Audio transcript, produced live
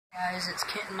guys, it's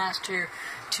Kitten Master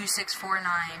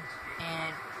 2649,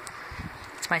 and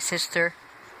it's my sister.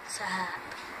 What's up?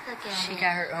 Look at She it.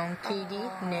 got her own kitty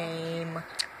named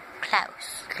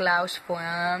Klaus. Klaus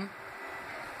from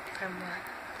What?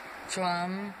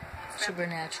 From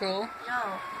Supernatural.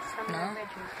 No, from No? the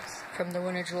originals. From the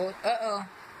Winter Jewel. Uh-oh.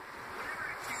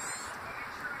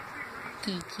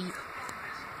 Kiki.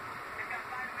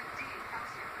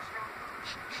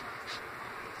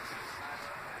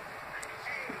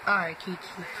 Alright, Kiki.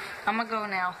 I'm gonna go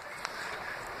now.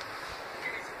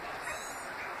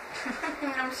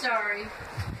 I'm sorry.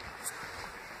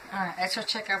 Alright, let's go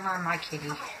check out my kitty.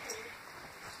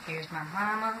 Here's my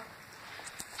mama.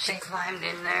 She climbed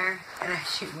in there, and then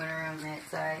she went around that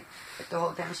side. But the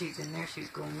whole time she was in there, she was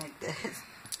going like this.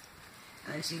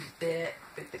 And then she bit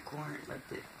the corner, like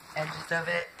the edges of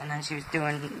it. And then she was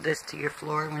doing this to your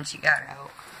floor when she got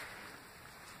out.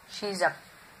 She's a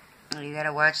Well, you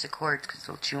gotta watch the cords, because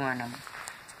they'll chew on them.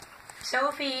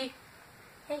 Sophie.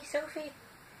 Hey, Sophie.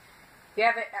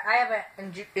 I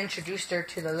haven't introduced her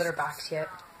to the litter box yet.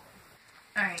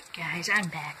 Alright, guys, I'm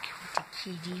back with the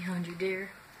kitty under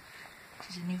there.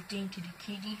 This is a new thing to the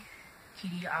kitty.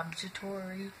 Kitty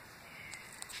observatory.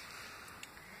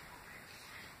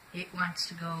 It wants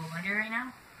to go under right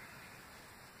now.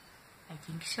 I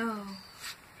think so.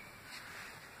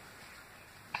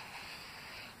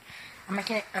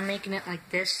 I'm making it like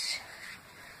this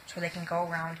so they can go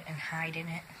around and hide in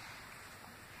it.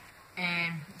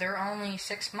 And they're only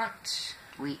 6 months.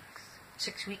 Weeks.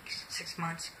 6 weeks. 6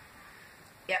 months.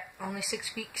 Yep, only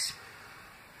 6 weeks.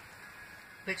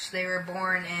 Which they were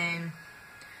born in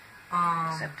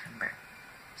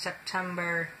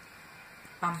September.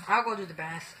 I'll go do the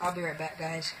bath. I'll be right back,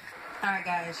 guys. Alright,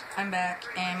 guys, I'm back.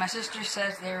 And my sister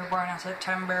says they were born on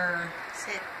September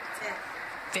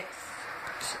 5th.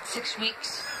 6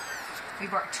 weeks. We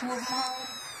brought 2 of them home.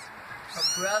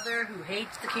 A brother who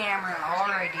hates the camera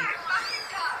already.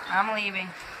 I'm leaving.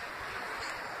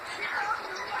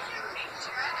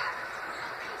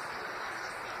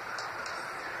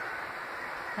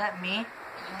 Is that me?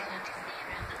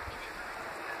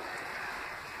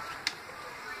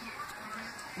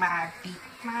 My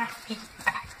feet,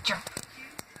 back jump.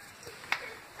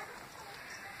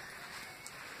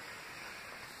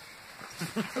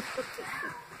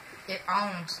 It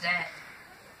owns that.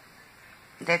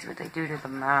 That's what they do to the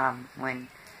mom when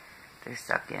they're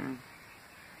sucking.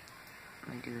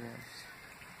 They do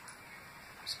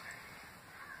this.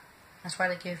 That's why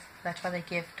they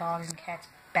give dogs and cats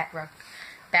back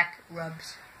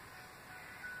rubs.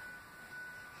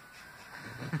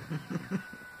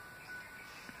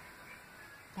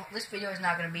 Well, this video is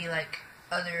not going to be like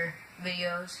other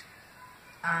videos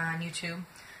on YouTube,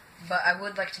 but I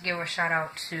would like to give a shout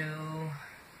out to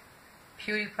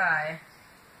PewDiePie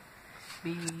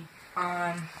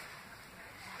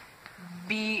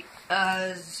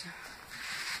because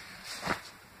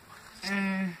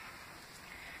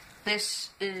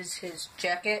this is his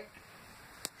jacket.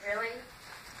 Really?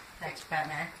 Thanks,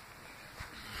 Batman.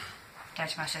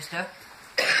 That's my sister.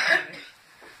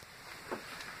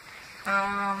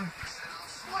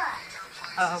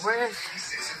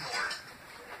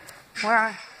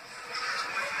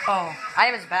 Oh, I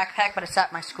have his backpack, but it's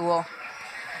at my school.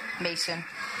 Mason.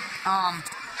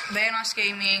 Vanos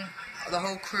Gaming, the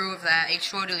whole crew of that,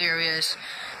 H2O Delirious,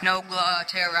 Nogla,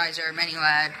 Terrorizer, Many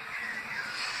Lad,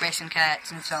 Racing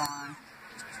Cats, and so on.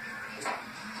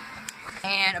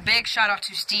 And a big shout out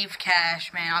to Steve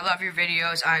Cash, man. I love your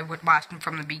videos. I would watch them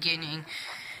from the beginning.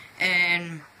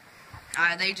 And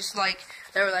they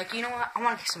were like, you know what? I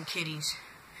want to get some kitties.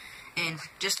 And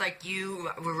just like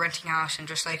you, we're renting a house, and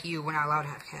just like you, we're not allowed to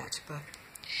have cats. But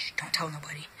shh, don't tell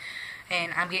nobody.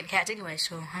 And I'm getting cats anyway,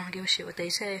 so I don't give a shit what they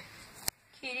say.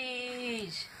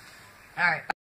 Kitties. Alright.